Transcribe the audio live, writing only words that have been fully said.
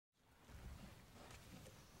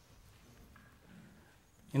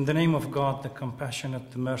In the name of God, the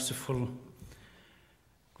compassionate, the merciful.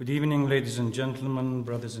 Good evening, ladies and gentlemen,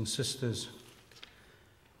 brothers and sisters.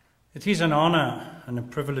 It is an honor and a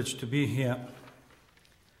privilege to be here.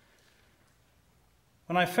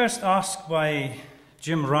 When I first asked by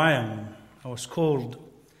Jim Ryan, I was called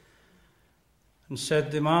and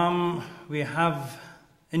said, Imam, we have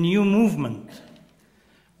a new movement.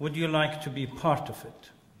 Would you like to be part of it?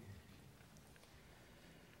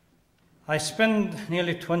 I spent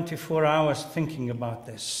nearly 24 hours thinking about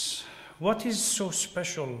this. What is so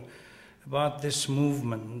special about this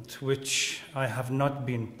movement, which I have not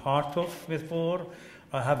been part of before?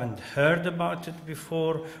 I haven't heard about it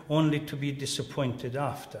before, only to be disappointed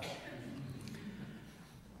after.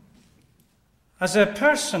 As a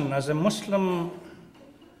person, as a Muslim,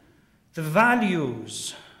 the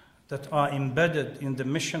values that are embedded in the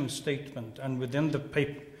mission statement and within the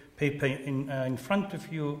paper in front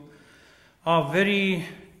of you are very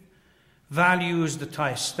values that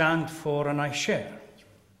I stand for and I share.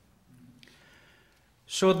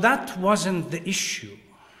 So that wasn't the issue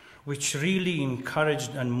which really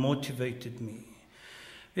encouraged and motivated me.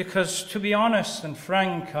 Because to be honest and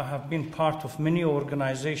frank, I have been part of many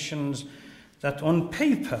organizations that on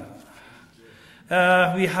paper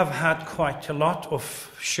we have had quite a lot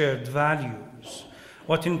of shared values.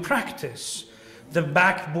 What in practice, the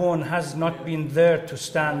backbone has not been there to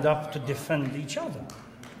stand up to defend each other.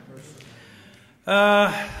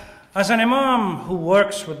 As an imam who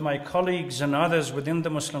works with my colleagues and others within the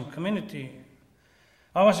Muslim community,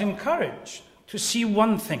 I was encouraged to see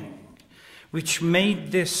one thing which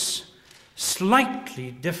made this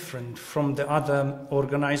slightly different from the other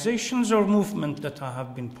organizations or movement that I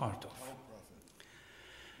have been part of.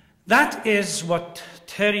 That is what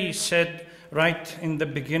Terry said right in the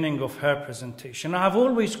beginning of her presentation. I have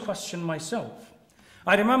always questioned myself.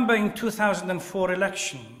 I remember in 2004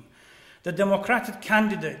 election, the Democratic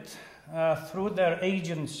candidate, through their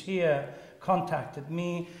agents here, contacted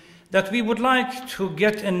me that we would like to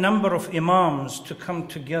get a number of imams to come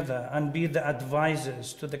together and be the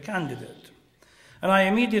advisors to the candidate. And I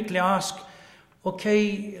immediately asked,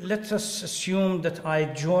 okay, let us assume that I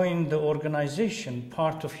join the organization,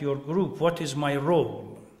 part of your group. What is my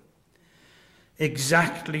role?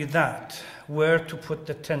 Exactly that, where to put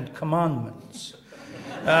the 10 commandments.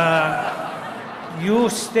 You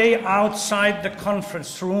stay outside the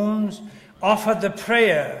conference rooms, offer the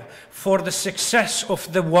prayer for the success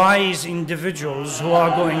of the wise individuals who are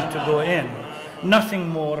going to go in. Nothing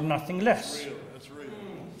more, nothing less.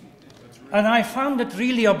 And I found it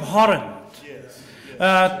really abhorrent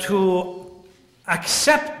to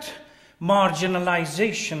accept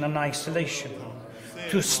marginalization and isolation,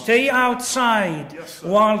 to stay outside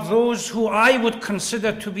while those who I would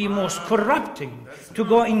consider to be most corrupting, to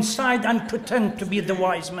go inside and pretend to be the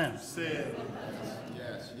wise men.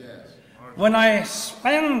 When I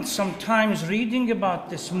spend some time reading about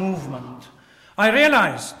this movement, I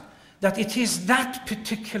realized that it is that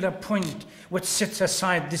particular point which sets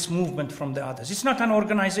aside this movement from the others. It's not an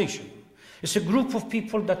organization. It's a group of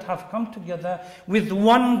people that have come together with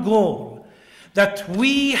one goal, that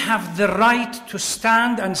we have the right to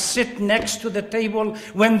stand and sit next to the table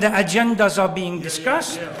when the agendas are being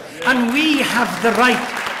discussed, and we have the right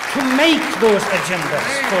to make those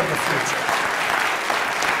agendas for the future.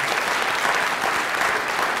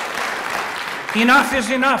 Enough is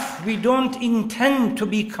enough. We don't intend to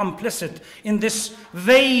be complicit in this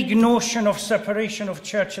vague notion of separation of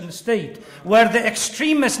church and state, where the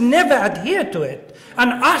extremists never adhere to it,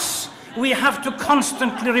 and us, we have to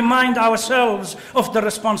constantly remind ourselves of the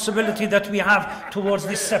responsibility that we have towards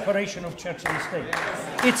this separation of church and state.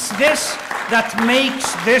 It's this that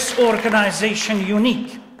makes this organization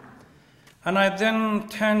unique. And I then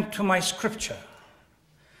turned to my scripture.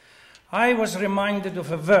 I was reminded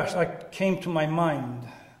of a verse that came to my mind.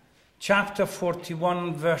 Chapter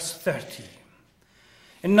 41, verse 30.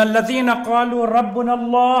 إِنَّ الَّذِينَ قَالُوا رَبُّنَا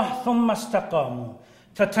اللَّهُ ثُمَّ اسْتَقَامُوا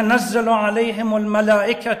تتنزل عليهم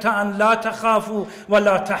الملائكة أن لا تخافوا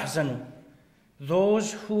ولا تحزنوا.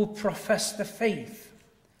 Those who profess the faith,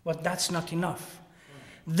 but that's not enough.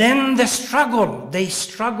 Then they struggle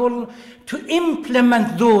to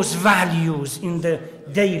implement those values in the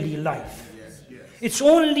daily life. It's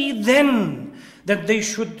only then that they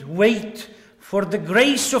should wait for the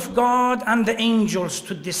grace of God and the angels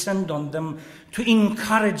to descend on them, to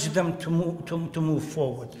encourage them to move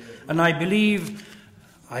forward. And I believe,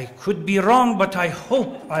 I could be wrong, but I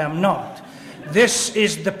hope I am not. This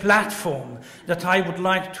is the platform that I would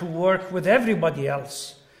like to work with everybody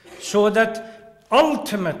else, so that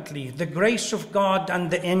ultimately the grace of God and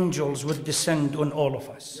the angels would descend on all of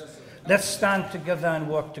us. Let's stand together and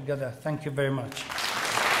work together. Thank you very much.